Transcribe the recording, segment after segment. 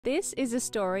This is a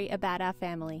story about our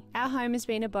family. Our home has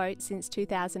been a boat since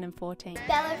 2014.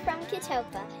 Bella from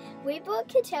Catalpa. We bought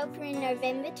Catalpa in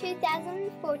November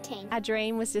 2014. Our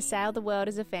dream was to sail the world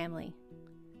as a family.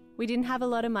 We didn't have a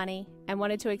lot of money and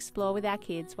wanted to explore with our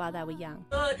kids while they were young.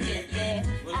 Let's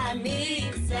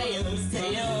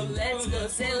go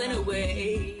sailing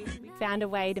away. We found a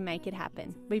way to make it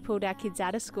happen. We pulled our kids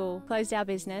out of school, closed our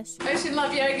business, Ocean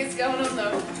Love Yoga's going on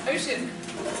though. Ocean.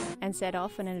 and set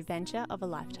off on an adventure of a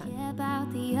lifetime. Care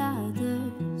about the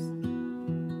others.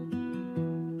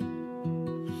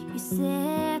 You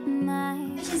said my.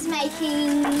 She's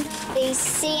making these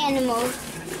sea animal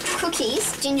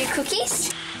cookies, ginger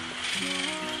cookies.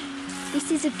 This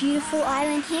is a beautiful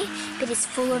island here, but it's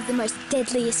full of the most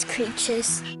deadliest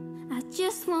creatures. I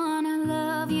just wanna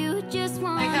love you, just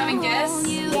wanna having hold guests?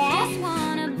 you, Yeah. just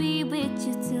wanna be with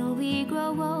you till we grow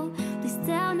old. Please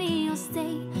tell me you'll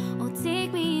stay or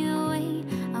take me away.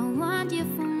 I want you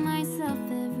for myself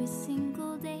every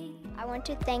single day. I want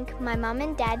to thank my mum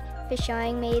and dad for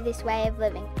showing me this way of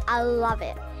living. I love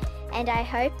it. And I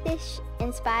hope this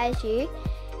inspires you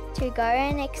to go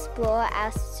and explore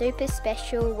our super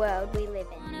special world we live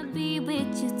in. Wanna be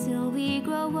with you till we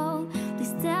grow old.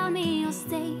 Please tell me you'll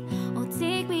stay or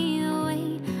take me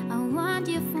away. I want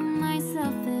you for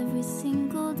myself every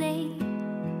single day.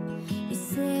 You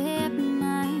set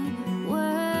my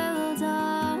world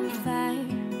on fire.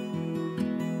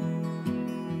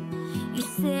 You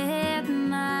set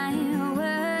my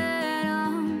world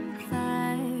on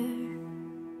fire.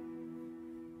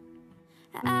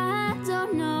 I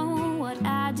don't know what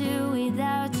I'd do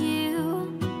without you.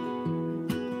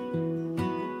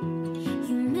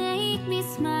 You make me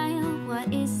smile,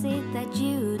 what is it that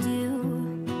you do?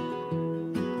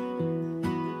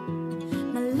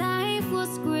 My life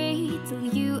was great till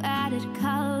you added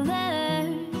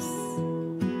colors.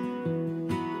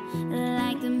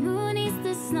 Like the moon is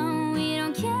the snow, we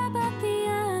don't care about the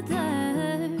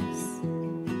others.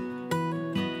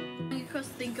 Across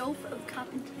the Gulf of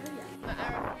Carpentaria. The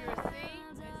Arafura Sea.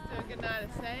 Let's do a good night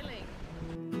of sailing.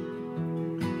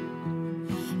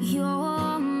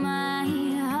 You're my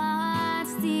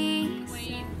heart's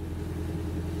desire.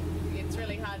 It's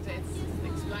really hard to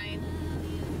explain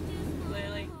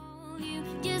clearly. You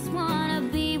just wanna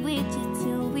be with you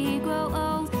till we grow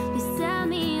old. Please tell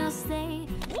me you'll stay.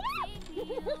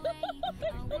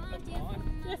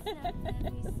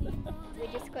 We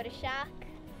just got a shark.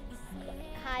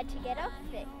 Hard to get off,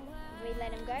 but we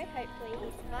let him go. Hopefully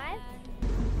he survived.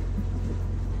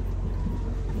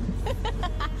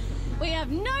 We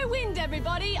have no wind,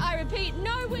 everybody. I repeat,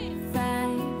 no wind.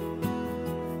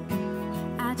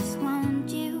 I just want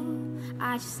you.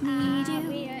 I just need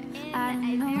We you. are in I don't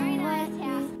a know very what nice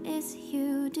house. it is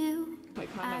you do. We're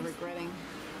kind of regretting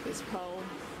this whole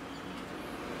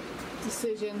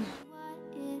decision. What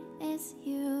it is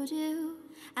you do.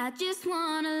 I just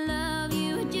wanna love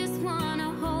you, just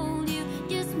wanna hold you,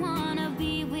 just wanna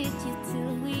be with you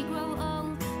till we grow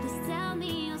old. Please tell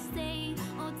me you'll stay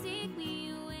or take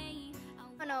me away.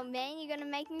 Come on, old man, you're gonna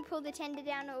make me pull the tender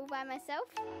down all by myself?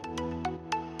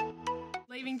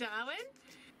 Leaving Darwin?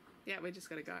 Yeah, we just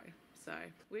got to go. So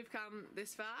we've come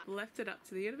this far, left it up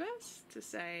to the universe to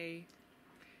say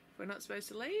if we're not supposed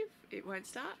to leave, it won't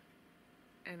start.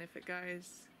 And if it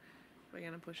goes, we're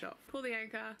going to push off. Pull the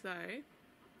anchor. So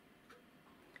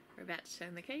we're about to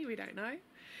turn the key. We don't know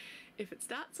if it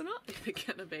starts or not. If we're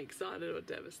going to be excited or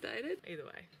devastated. Either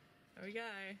way, there we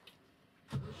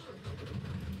go.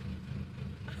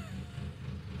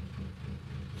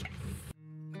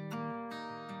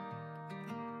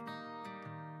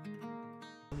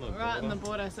 Right on the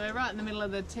border, so right in the middle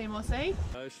of the Timor Sea.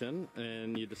 Ocean,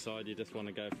 and you decide you just want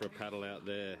to go for a paddle out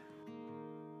there.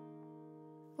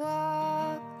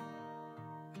 Walk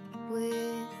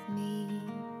with me.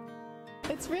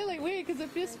 It's really weird because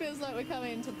it just feels like we're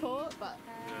coming into port, but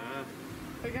Yeah,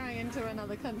 we're going into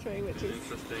another country, which is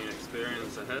interesting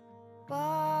experience ahead.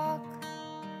 Walk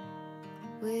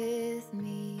with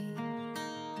me.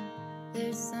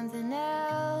 There's something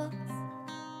else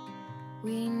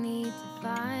we need to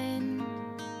find.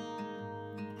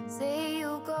 Say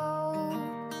you'll go.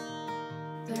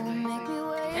 Don't make me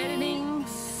wait. editing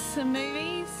some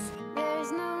movies.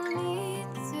 There's no need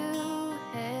to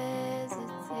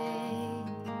hesitate.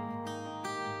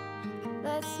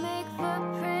 Let's make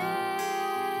footprints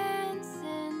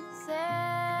in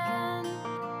sand.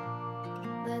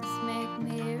 Let's make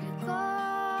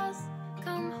miracles.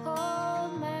 Come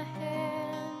hold my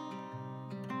hand.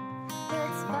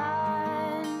 Let's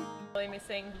find. Really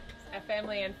missing our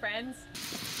family and friends.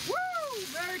 Woo!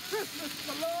 Merry Christmas,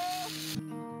 my love!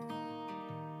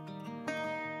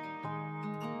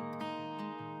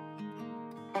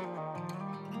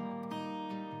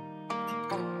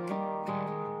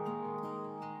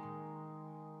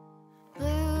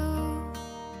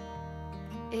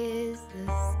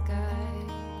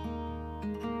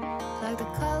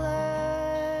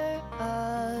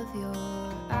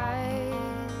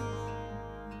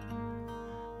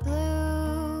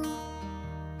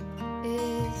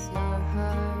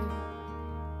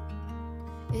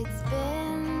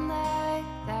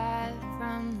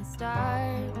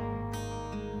 heart.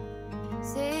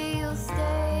 Say you'll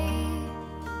stay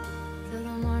till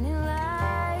the morning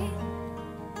light.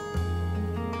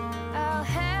 I'll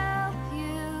help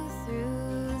you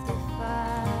through the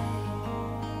fight.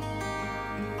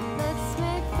 Let's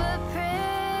make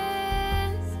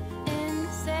footprints in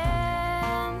the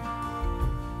sand.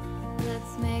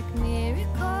 Let's make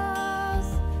miracles.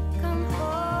 Come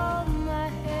hold my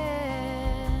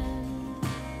hand.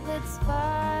 Let's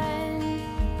find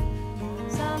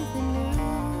something new.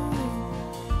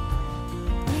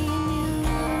 Me and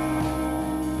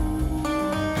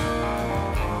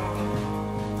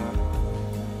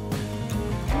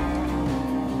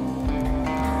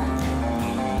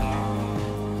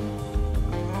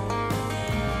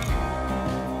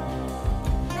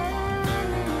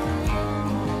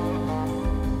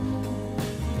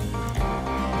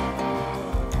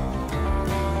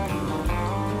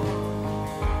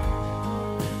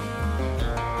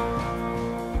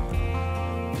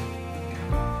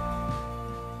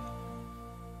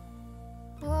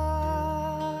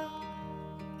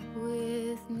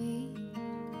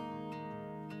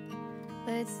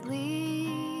let's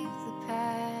leave the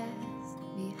past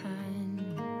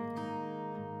behind.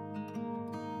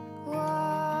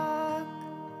 Walk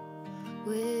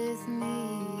with me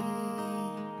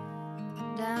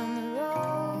down the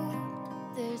road.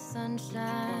 There's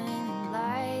sunshine and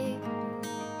light.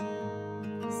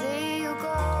 Say you'll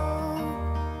go,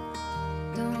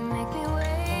 don't make me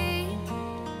wait.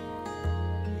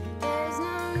 There's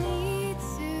no need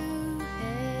to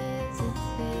hesitate.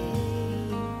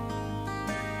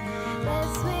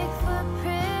 Let's make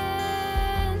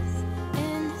footprints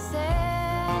in the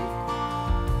sand.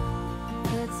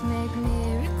 Let's make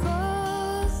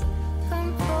miracles.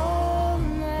 Come hold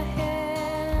my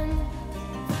hand.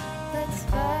 Let's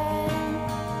find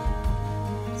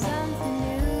something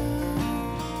new.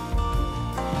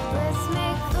 Let's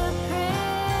make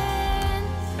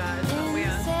footprints Guys, in we the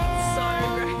are sand. so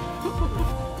grateful.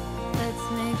 Let's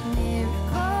make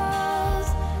miracles.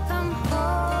 Come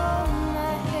hold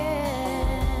my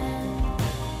hand.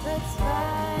 Let's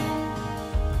find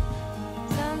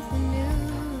something new.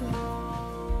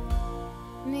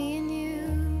 Me and you.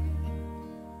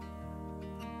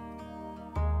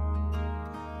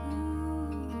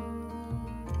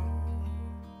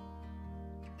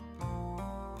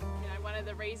 You know, one of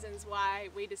the reasons why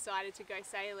we decided to go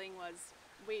sailing was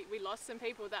we lost some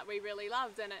people that we really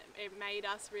loved, and it made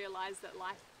us realise that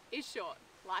life is short,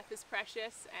 life is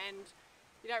precious, and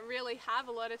you don't really have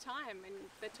a lot of time, and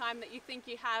the time that you think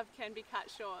you have can be cut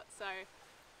short. So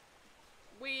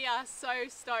we are so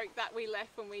stoked that we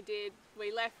left when we did.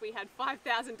 We left, we had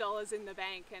 $5,000 in the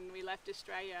bank, and we left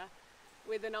Australia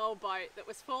with an old boat that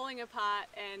was falling apart,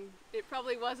 and it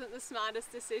probably wasn't the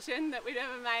smartest decision that we'd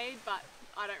ever made, but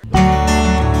I don't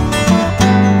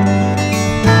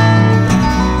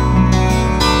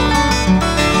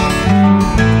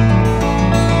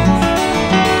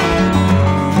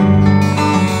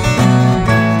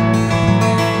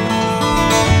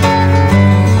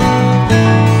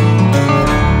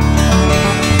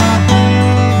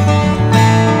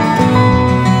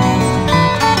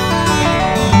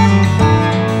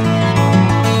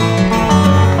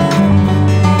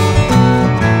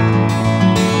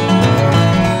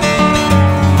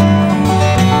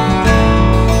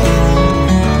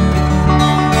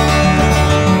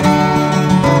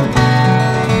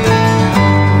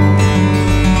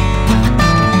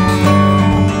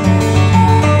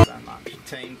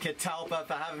Team Catalpa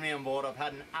for having me on board. I've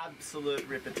had an absolute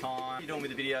ripper time. You're doing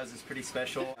with the videos is pretty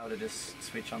special. Able to just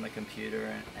switch on the computer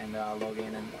and log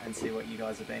in and see what you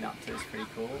guys have been up to is pretty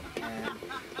cool. And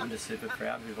I'm just super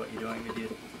proud with what you're doing with your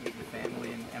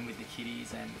family and with the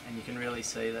kiddies, and you can really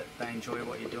see that they enjoy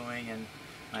what you're doing, and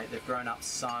mate, they've grown up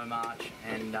so much,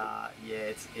 and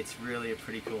yeah, it's really a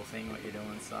pretty cool thing what you're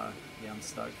doing. So yeah, I'm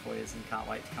stoked for you and can't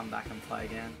wait to come back and play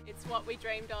again. It's what we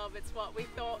dreamed of, it's what we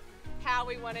thought, how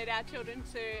we wanted our children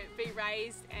to be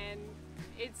raised, and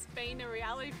it's been a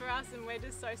reality for us, and we're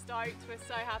just so stoked. We're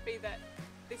so happy that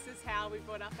this is how we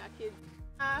brought up our kids.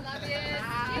 Love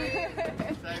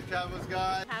you! Safe travels,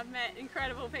 guys. Have met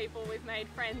incredible people, we've made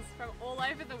friends from all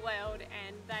over the world,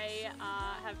 and they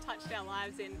have touched our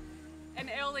lives in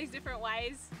all these different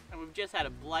ways. And we've just had a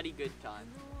bloody good time.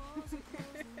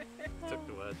 Took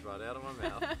the words right out of my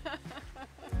mouth.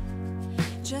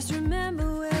 Just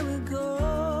remember where we're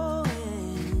going,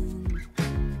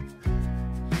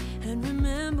 and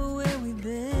remember where we've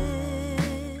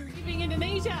been. Leaving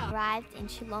Indonesia! Arrived in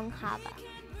Shillong Harbour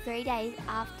 3 days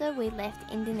after we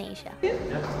left Indonesia.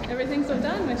 Everything's all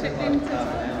done. We're checked in to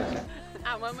Thailand.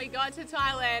 And when we got to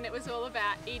Thailand, it was all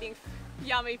about eating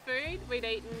yummy food. We'd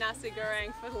eaten nasi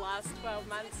goreng for the last 12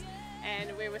 months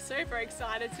and we were super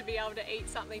excited to be able to eat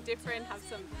something different, have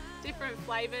some different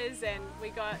flavours, and we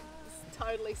got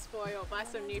totally spoiled by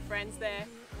some new friends there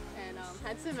and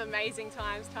had some amazing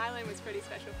times. Thailand was pretty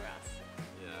special for us.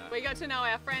 We got to know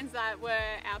our friends that were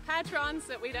our patrons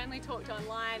that we'd only talked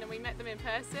online, and we met them in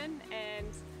person and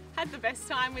had the best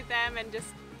time with them, and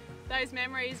just those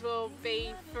memories will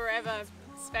be forever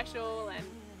special and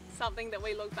something that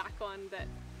we look back on that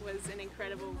was an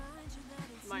incredible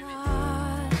moment.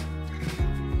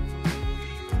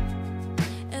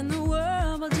 And the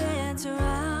world will dance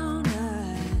around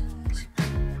us.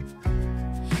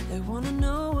 They want to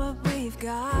know what we've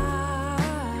got.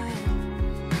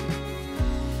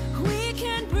 We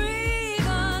can breathe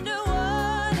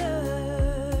underwater.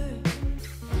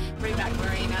 Bring back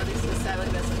Marina. This is sailing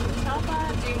vessel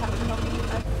Catalpa. Do you have a copy?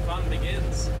 Fun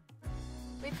begins.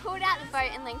 We pulled out the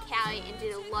boat in Langkawi and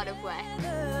did a lot of work.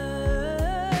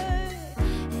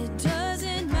 It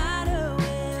doesn't matter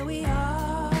where we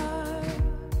are,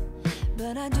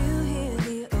 but I do hear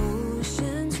the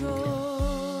oceans roar.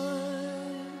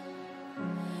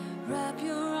 Wrap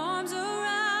your arms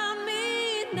around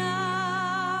me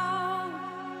now.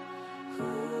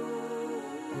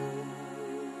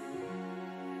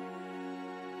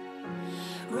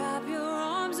 Wrap your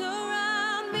arms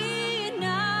around me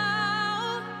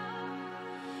now.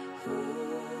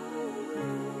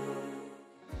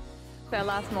 It's our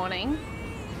last morning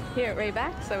here at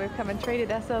Reback, so we've come and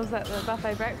treated ourselves at the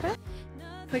buffet breakfast.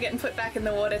 We're getting put back in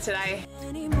the water today.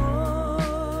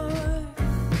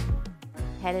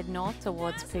 Headed north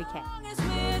towards Phuket.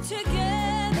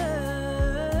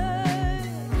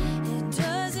 It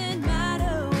doesn't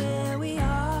matter where we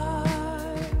are,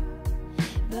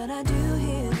 but I do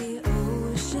hear the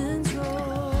oceans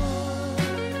roar.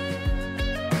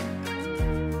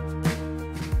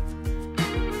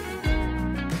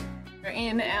 We're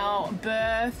in our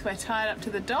berth, we're tied up to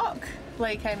the dock.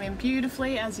 Lee came in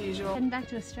beautifully as usual. Heading back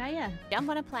to Australia. Jump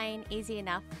on a plane, easy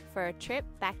enough for a trip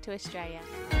back to Australia.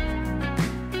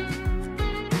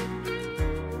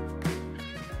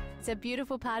 It's a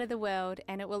beautiful part of the world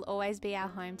and it will always be our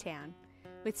hometown,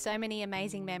 with so many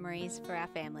amazing memories for our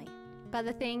family. But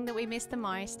the thing that we miss the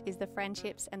most is the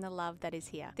friendships and the love that is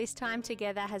here. This time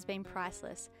together has been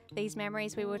priceless. These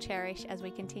memories we will cherish as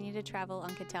we continue to travel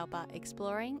on Catalpa,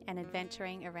 exploring and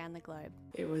adventuring around the globe.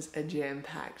 It was a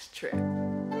jam-packed trip.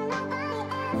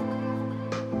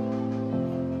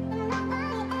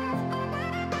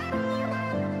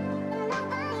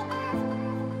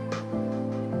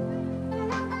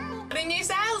 Putting new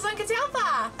sails on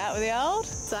Catalpa! Out with the old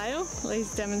sail.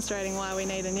 Lee's demonstrating why we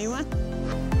need a new one.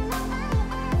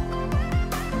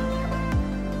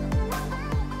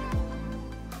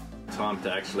 Time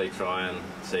to actually try and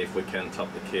see if we can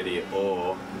top the kitty,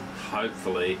 or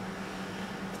hopefully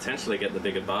potentially get the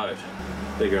bigger boat.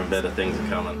 Bigger and better things are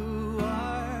coming.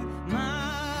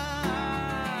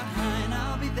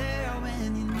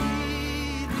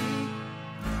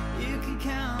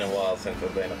 It's been a while since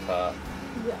we've been apart.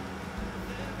 Yeah.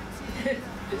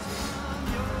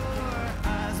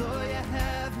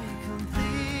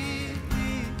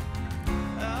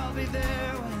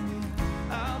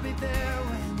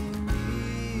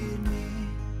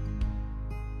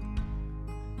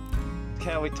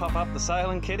 Can we top up the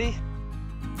sailing kitty?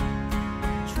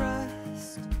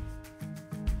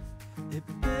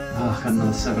 Oh, I've got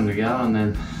another 7 to go and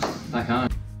then back home.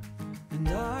 And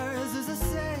ours is a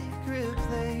sacred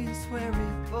place where we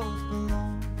both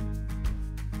belong.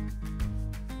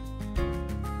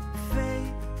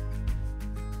 Faith,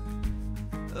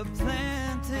 a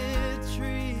planted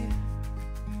tree.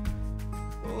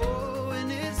 Oh,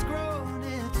 and it's grown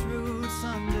its roots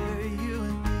under you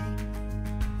and me.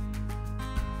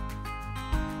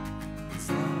 As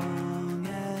long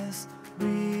as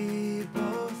we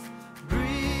both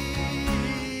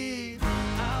breathe,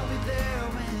 I'll be there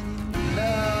when you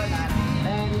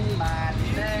need me.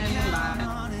 You can count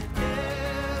on it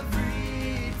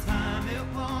every time. It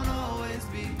won't always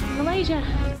be Malaysia,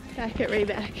 back at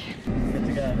Reback. Get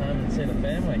to go home and see the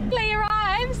family. Lee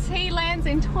arrives, he lands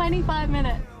in 25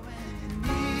 minutes.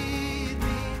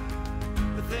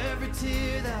 with every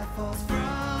tear that falls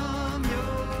from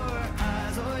your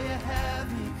eyes. Oh, you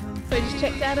have me complete. So we just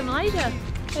checked out of Malaysia,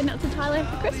 heading up to Thailand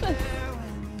for Christmas.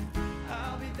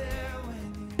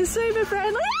 It's super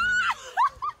friendly.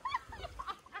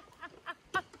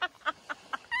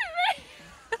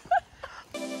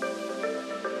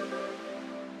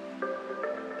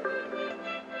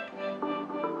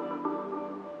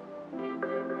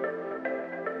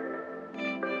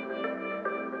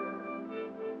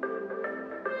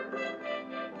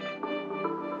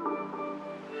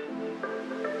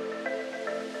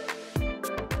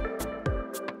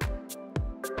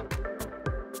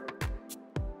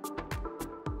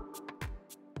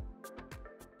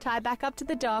 Tied back up to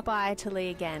the dock by to Lee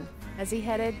again as he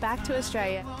headed back to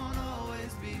Australia.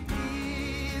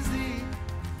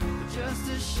 Just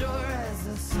as sure as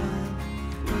the sun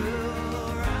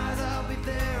will rise, I'll be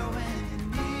there when you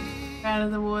need. Out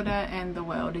of the water and the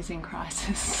world is in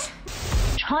crisis.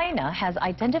 China has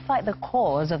identified the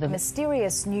cause of the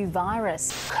mysterious new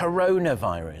virus.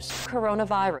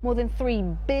 Coronavirus. More than 3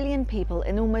 billion people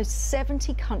in almost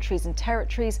 70 countries and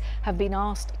territories have been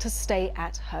asked to stay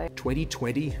at home.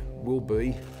 2020 will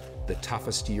be the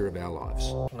toughest year of our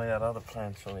lives. I got other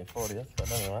plans for me 40th,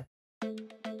 but anyway.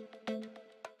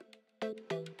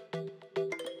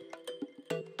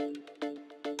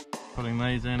 Putting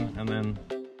these in and then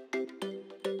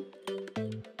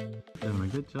doing a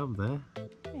good job there.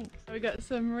 Thanks. We got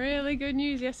some really good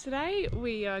news yesterday.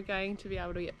 We are going to be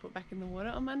able to get put back in the water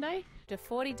on Monday. After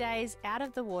 40 days out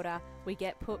of the water, we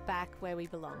get put back where we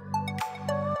belong.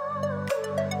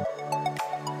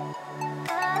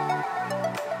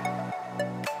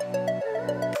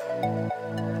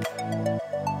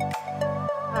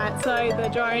 Alright, so the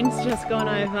drone's just gone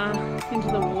over into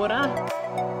the water.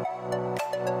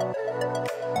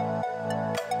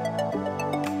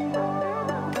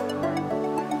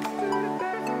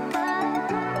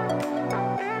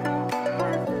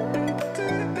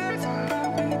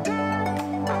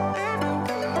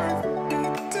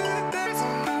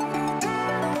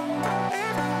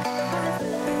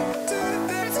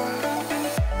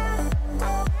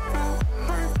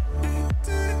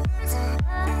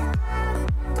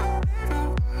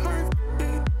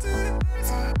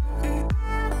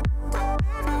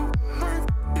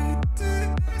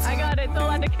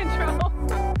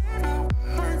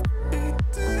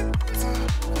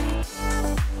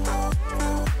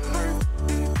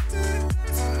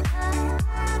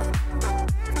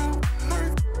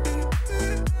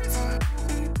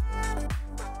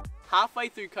 Halfway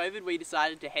through COVID, we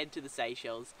decided to head to the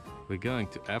Seychelles. We're going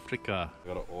to Africa. I've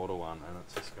got to order one and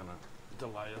it's just going to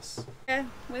delay us. Yeah,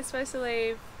 we're supposed to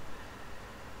leave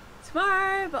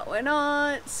tomorrow, but we're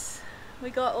not.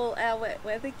 We got all our wet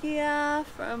weather gear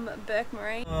from Burke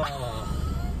Marine.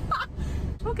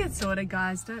 We'll get sorted,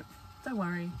 guys. Don't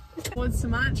worry. Towards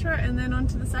Sumatra and then on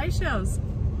to the Seychelles.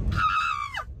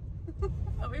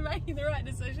 Are we making the right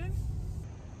decision?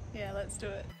 Yeah, let's do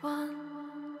it.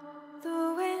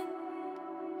 The wind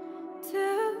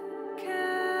to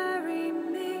carry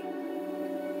me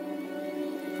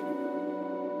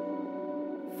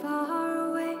far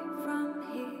away from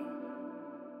here.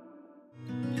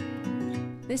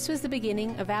 This was the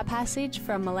beginning of our passage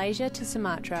from Malaysia to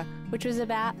Sumatra, which was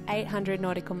about 800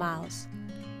 nautical miles.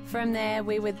 From there,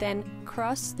 we would then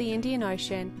cross the Indian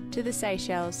Ocean to the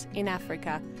Seychelles in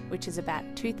Africa, which is about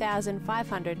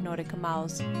 2,500 nautical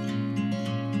miles.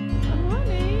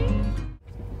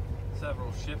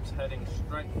 Several ships heading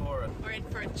straight for it. We're in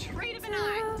for a treat of a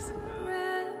night.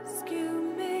 Rescue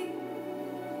me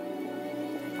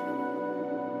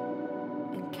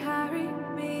and carry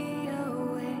me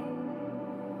away.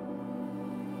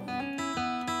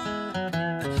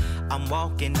 I'm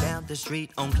walking down the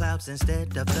street on clouds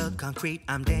instead of the concrete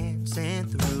I'm dancing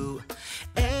through.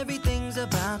 Everything's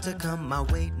about to come my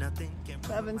way, nothing can.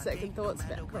 Having second thoughts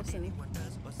about crossing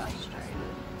Australia.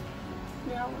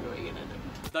 Now what are we gonna do?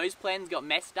 Those plans got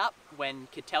messed up when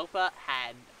Catalpa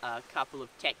had a couple of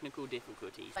technical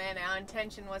difficulties. And our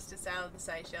intention was to sail to the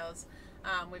Seychelles.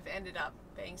 We've ended up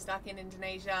being stuck in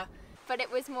Indonesia. But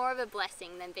it was more of a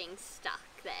blessing than being stuck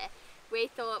there. We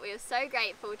thought we were so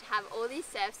grateful to have all these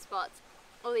surf spots,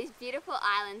 all these beautiful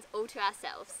islands all to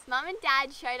ourselves. Mum and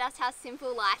Dad showed us how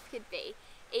simple life could be,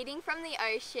 eating from the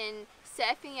ocean,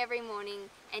 surfing every morning,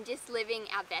 and just living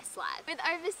our best lives. With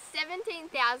over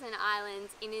 17,000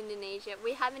 islands in Indonesia,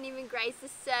 we haven't even grazed the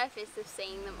surface of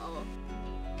seeing them all.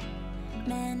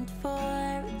 Meant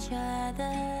for each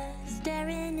other,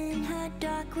 staring in her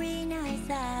dark green eyes.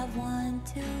 I want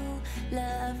to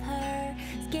love her,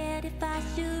 scared if I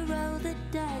should roll the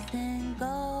dice and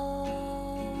go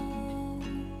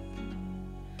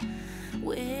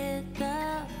with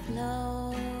the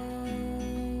flow.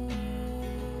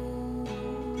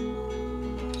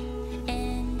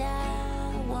 And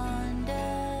I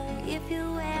wonder if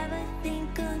you ever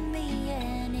think of me,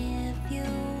 and if you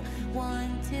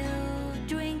want to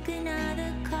drink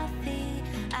another coffee,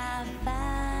 I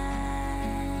find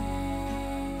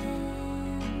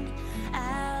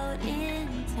out in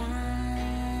time.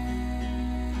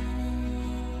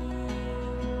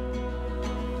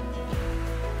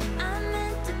 I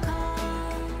meant to call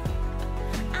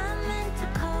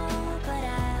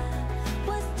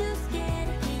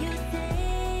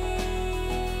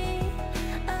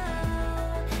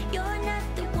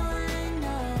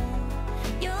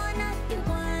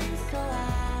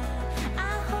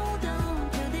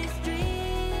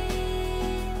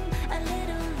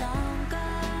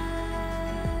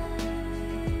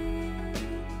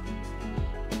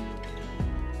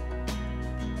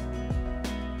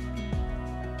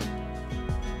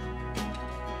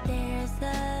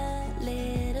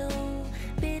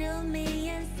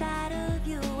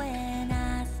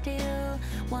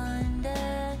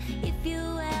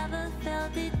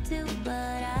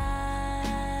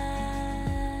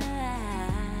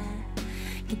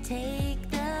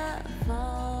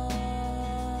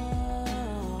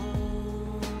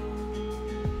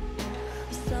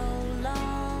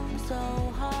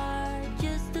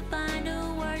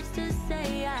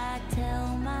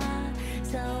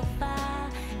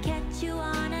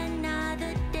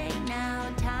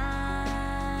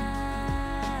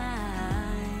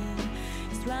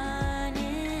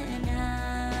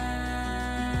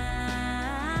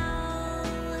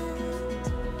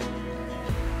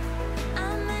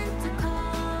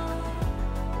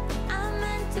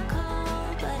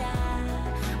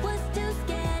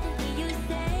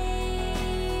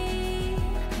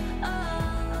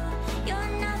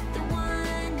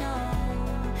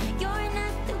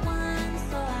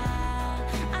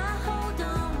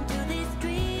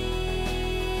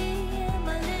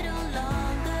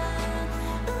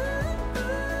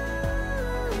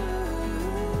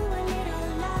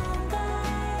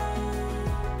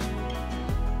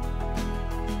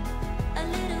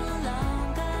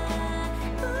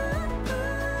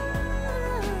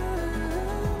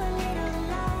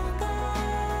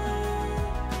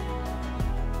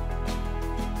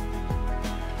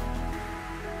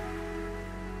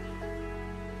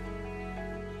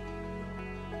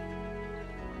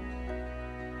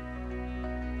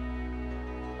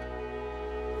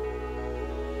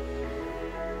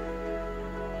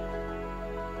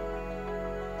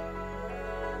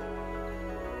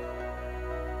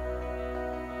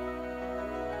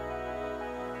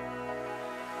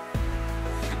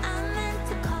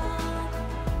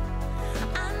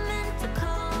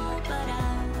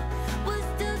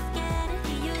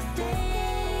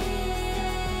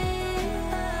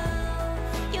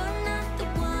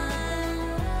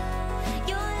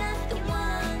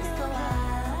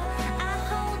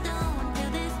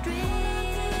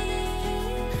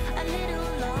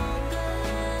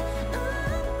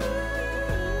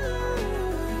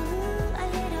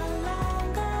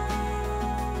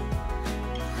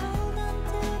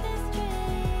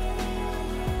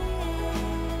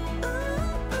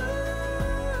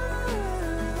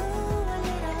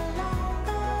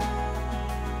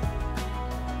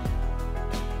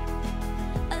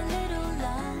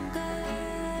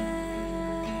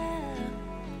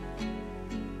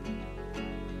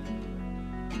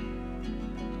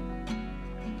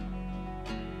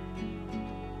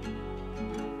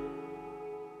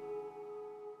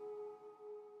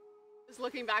Just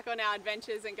looking back on our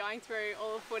adventures and going through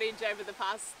all the footage over the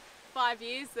past 5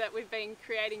 years that we've been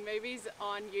creating movies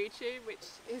on YouTube, which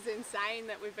is insane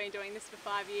that we've been doing this for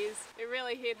 5 years. It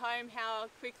really hit home how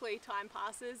quickly time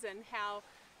passes and how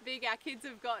big our kids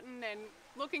have gotten, and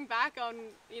looking back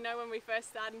on, you know, when we first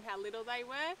started and how little they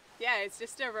were. Yeah, it's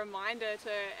just a reminder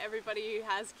to everybody who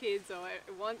has kids or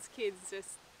wants kids,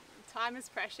 just time is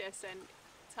precious and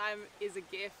time is a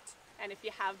gift. And if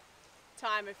you have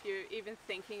time, if you're even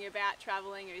thinking about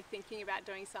traveling or you're thinking about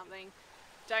doing something,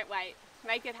 don't wait.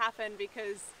 Make it happen,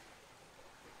 because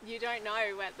you don't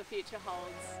know what the future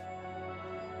holds.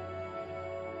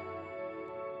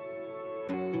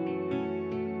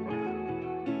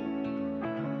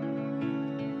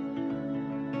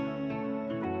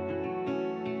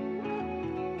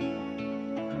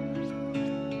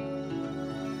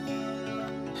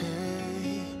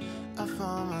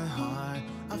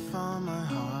 I found my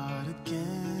heart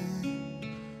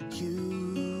again.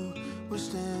 You were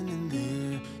standing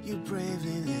there, you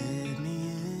bravely let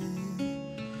me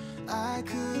in. I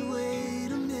could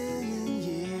wait 1,000,000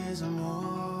 years or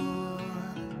more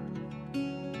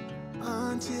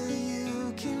until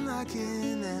you came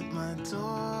knocking at my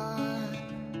door.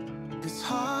 It's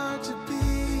hard to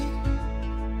be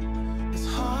this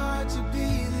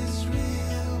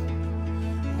real.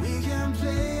 We can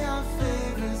play our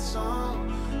favorite song,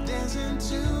 dancing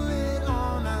to it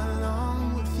all night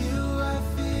long. With you I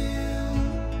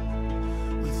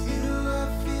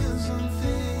feel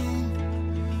something,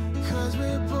 'cause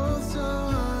we're both so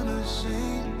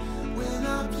unashamed. We're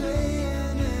not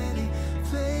playing any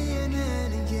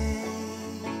games.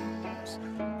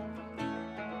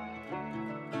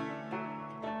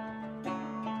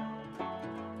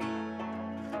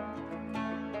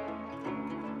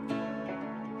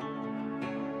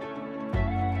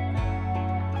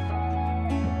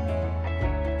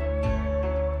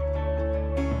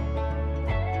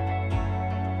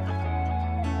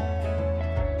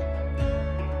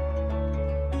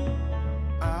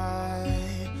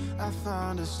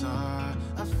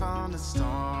 I found a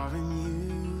star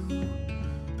in you,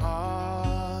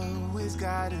 always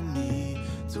guiding me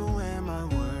to where my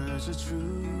words are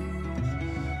true.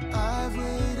 I've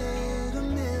waited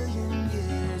 1,000,000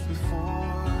 years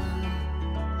before,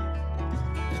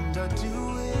 and I'd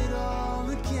do it all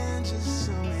again just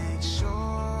to make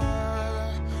sure.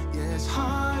 Yeah, it's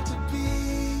hard to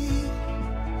be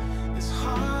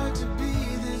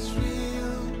this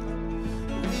real.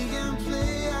 We can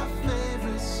play our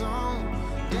favorite song,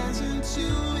 dancing to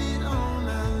it all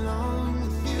night long.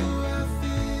 With you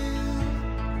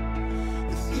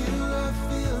I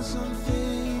feel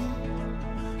something,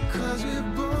 'cause we're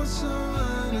both so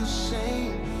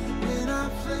unashamed. We're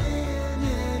not playing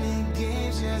any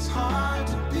games. Yeah, it's hard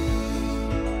to be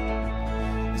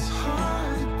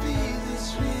this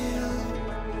real.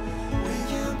 We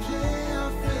can play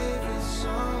our favorite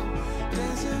song,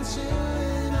 dancing to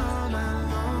it all night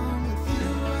long. With you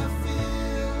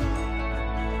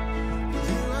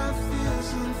I feel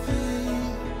something,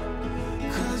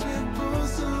 'cause we're both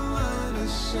so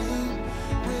unashamed.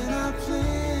 We're not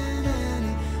playing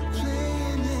any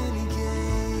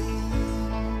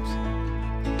games.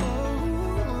 Oh,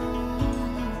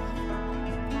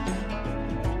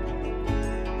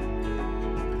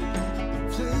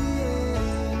 playing.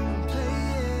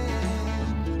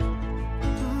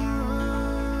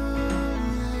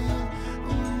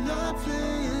 I'm not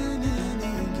playing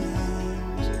any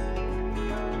games.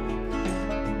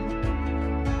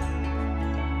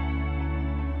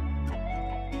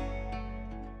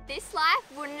 This life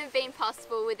wouldn't have been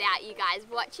possible without you guys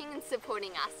watching and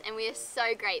supporting us, and we are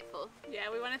so grateful. Yeah,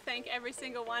 we want to thank every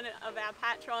single one of our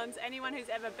patrons, anyone who's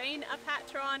ever been a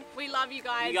patron. We love you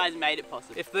guys. You guys made it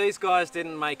possible. If these guys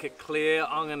didn't make it clear,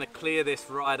 I'm going to clear this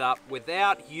right up.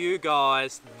 Without you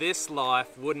guys, this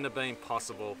life wouldn't have been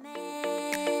possible.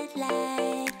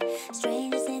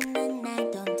 Strangers in the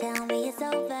night, don't tell me it's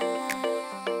over.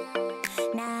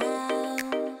 Now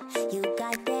you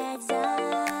got that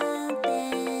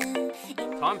something.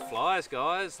 Time flies,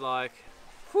 guys. Like,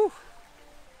 whew,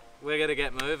 we're going to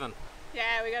get moving.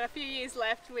 Yeah, we got a few years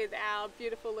left with our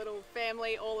beautiful little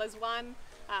family all as one.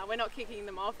 We're not kicking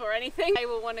them off or anything. They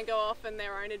will want to go off on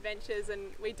their own adventures,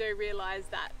 and we do realise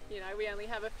that, you know, we only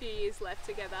have a few years left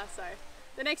together. So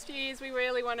the next few years we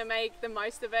really want to make the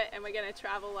most of it, and we're going to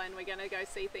travel and we're going to go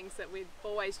see things that we've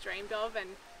always dreamed of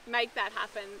and make that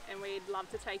happen, and we'd love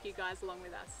to take you guys along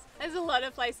with us. There's a lot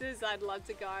of places I'd love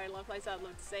to go, a lot of places I'd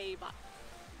love to see, but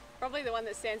probably the one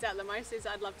that stands out the most is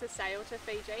I'd love to sail to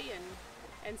Fiji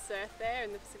and surf there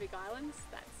in the Pacific Islands.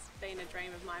 That's been a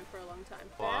dream of mine for a long time.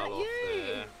 While off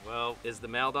there. Well, there's the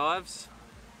Maldives.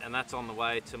 and that's on the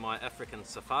way to my African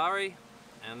safari,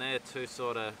 and they're two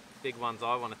sort of big ones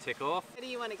I want to tick off. Where do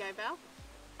you want to go, Val?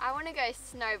 I want to go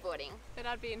snowboarding. But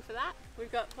I'd be in for that.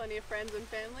 We've got plenty of friends and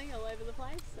family all over the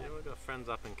place. So. Yeah, we've got friends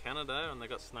up in Canada and they've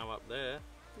got snow up there.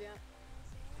 Yeah.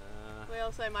 We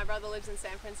also, my brother lives in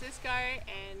San Francisco,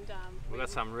 and we've got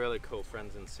some really cool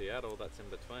friends in Seattle that's in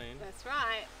between. That's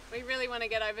right. We really want to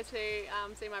get over to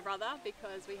see my brother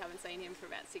because we haven't seen him for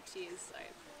about 6 years. So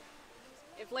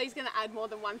if Lee's going to add more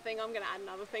than one thing, I'm going to add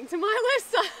another thing to my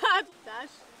list. Dash?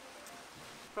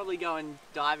 Probably going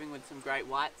diving with some great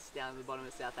whites down at the bottom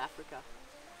of South Africa.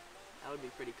 That would be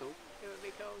pretty cool. It would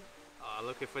be cool. Oh,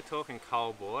 look, if we're talking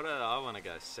cold water, I want to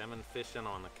go salmon fishing. I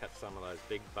want to catch some of those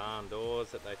big barn doors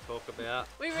that they talk about.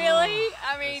 We really,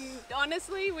 I mean,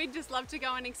 honestly, we'd just love to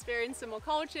go and experience some more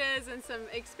cultures and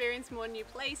experience more new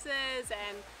places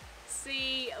and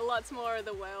see lots more of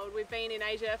the world. We've been in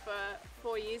Asia for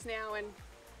 4 years now and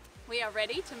we are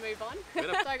ready to move on.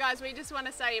 So guys, we just want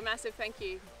to say a massive thank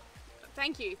you.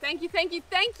 Thank you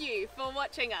for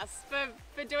watching us,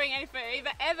 for doing anything,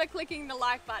 for ever clicking the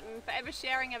like button, for ever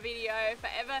sharing a video, for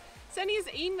ever sending us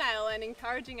email and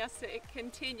encouraging us to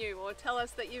continue, or tell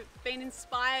us that you've been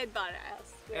inspired by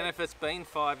us. And if it's been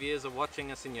 5 years of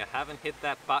watching us and you haven't hit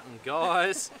that button,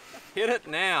 guys, hit it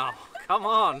now. Come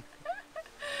on.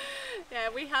 Yeah,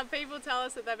 we have people tell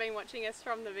us that they've been watching us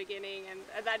from the beginning,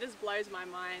 and that just blows my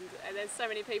mind. And there's so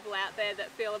many people out there that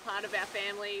feel a part of our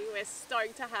family. We're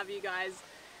stoked to have you guys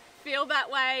feel that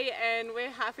way, and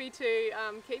we're happy to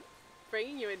keep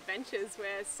bringing you adventures.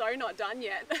 We're so not done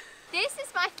yet. This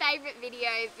is my favourite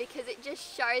video because it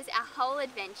just shows our whole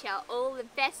adventure, all the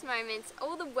best moments,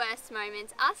 all the worst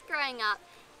moments, us growing up,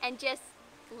 and just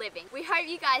living. We hope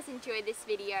you guys enjoyed this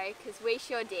video because we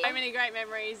sure did. So many great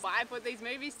memories. I put these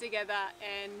movies together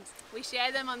and we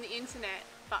share them on the internet,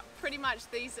 but pretty much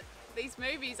these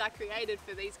movies are created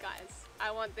for these guys.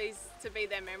 I want these to be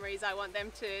their memories. I want them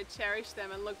to cherish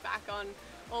them and look back on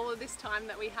all of this time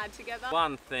that we had together.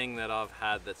 One thing that I've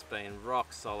had that's been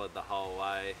rock solid the whole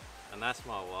way, and that's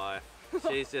my wife.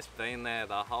 She's just been there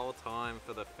the whole time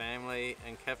for the family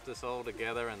and kept us all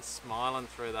together and smiling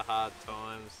through the hard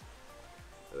times.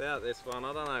 Without this one,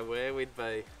 I don't know where we'd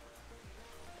be.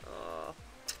 Oh.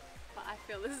 But I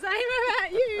feel the same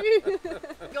about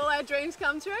you. All our dreams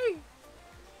come true.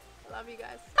 I love you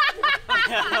guys. We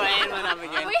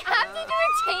have to do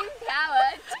a team power.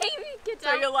 Team Catalpa.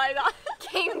 See you later.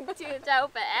 Team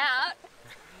Catalpa out.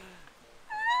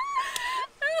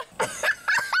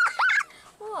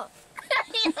 What?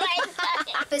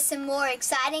 For some more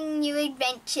exciting new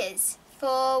adventures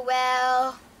for,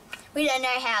 well, we don't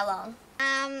know how long.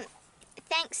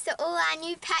 Thanks to all our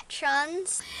new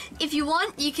patrons. If you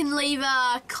want, you can leave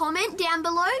a comment down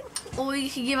below, or you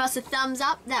can give us a thumbs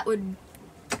up. That would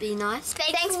be nice.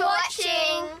 Thanks for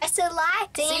watching. Press a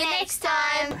like. See you next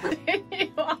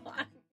time.